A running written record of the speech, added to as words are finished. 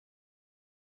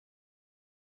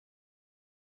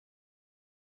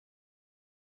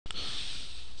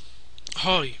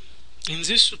Hi, in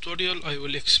this tutorial I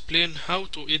will explain how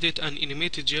to edit an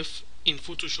animated GIF in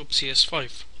Photoshop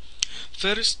CS5.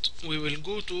 First, we will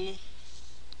go to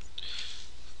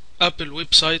Apple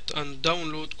website and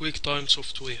download QuickTime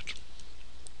software.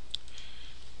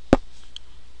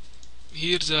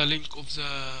 Here's the link of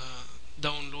the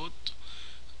download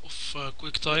of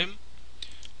QuickTime.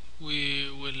 We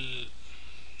will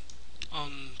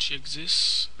uncheck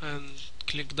this and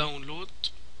click download.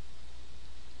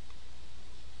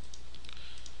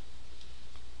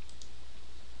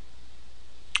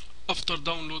 After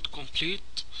download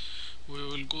complete, we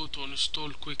will go to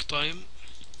install QuickTime.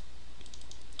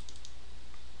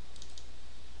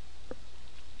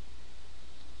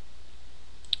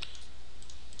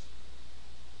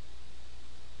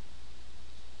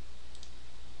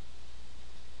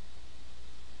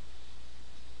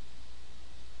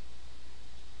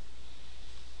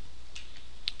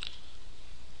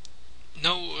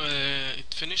 Now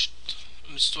it finished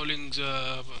installing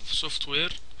the software.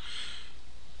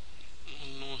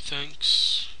 No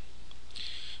thanks.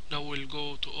 Now we'll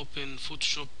go to open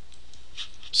Photoshop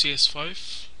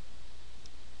CS5.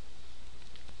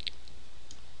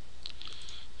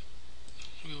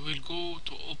 We will go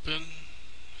to open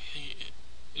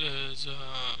the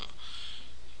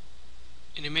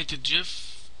animated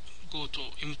GIF. Go to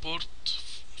import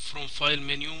from file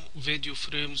menu, video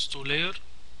frames to layer,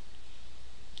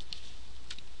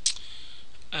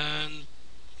 and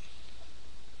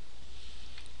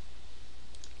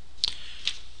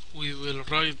we will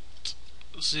write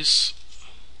this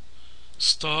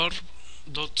star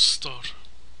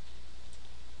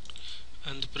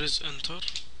and press enter.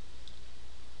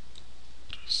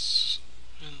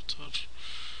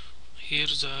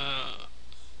 Here's the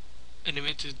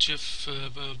animated GIF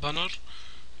banner.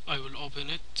 I will open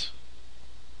it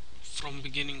from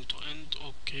beginning to end.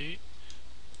 Okay.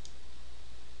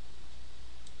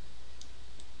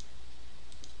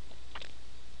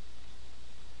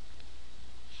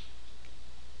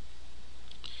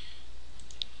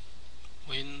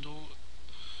 Window,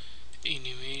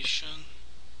 animation.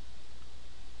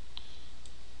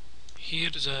 Here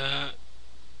the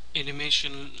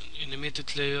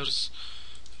animated layers.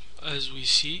 As we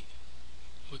see,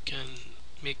 we can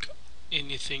make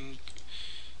anything.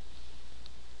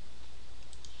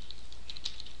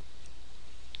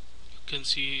 You can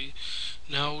see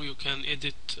now you can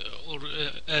edit or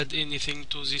add anything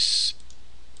to this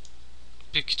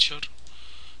picture.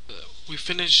 We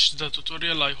finished the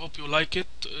tutorial. I hope you like it.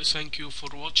 Thank you for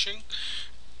watching,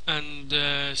 and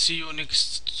see you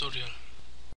next tutorial.